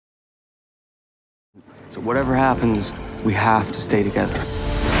So whatever happens, we have to stay together.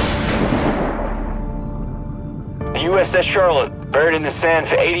 The USS Charlotte, buried in the sand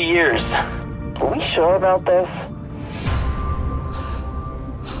for 80 years. Are we sure about this?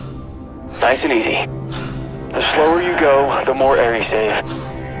 Nice and easy. The slower you go, the more air you save.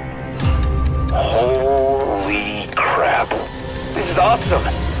 Holy crap. This is awesome.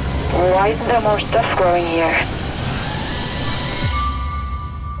 Why isn't there more stuff growing here?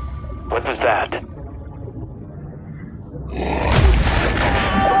 What was that?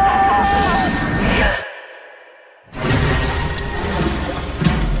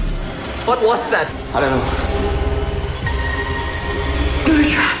 What was that? I don't know. We're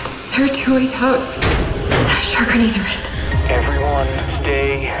trapped. There are two ways out. That shark on either end. Everyone,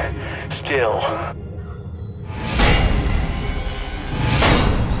 stay still.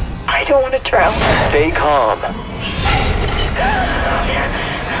 I don't want to drown. Stay calm.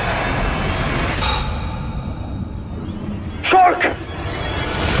 Shark!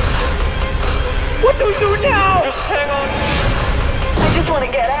 What do we do now? Just hang on. I just want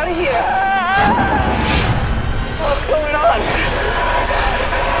to get out of here. What's going on?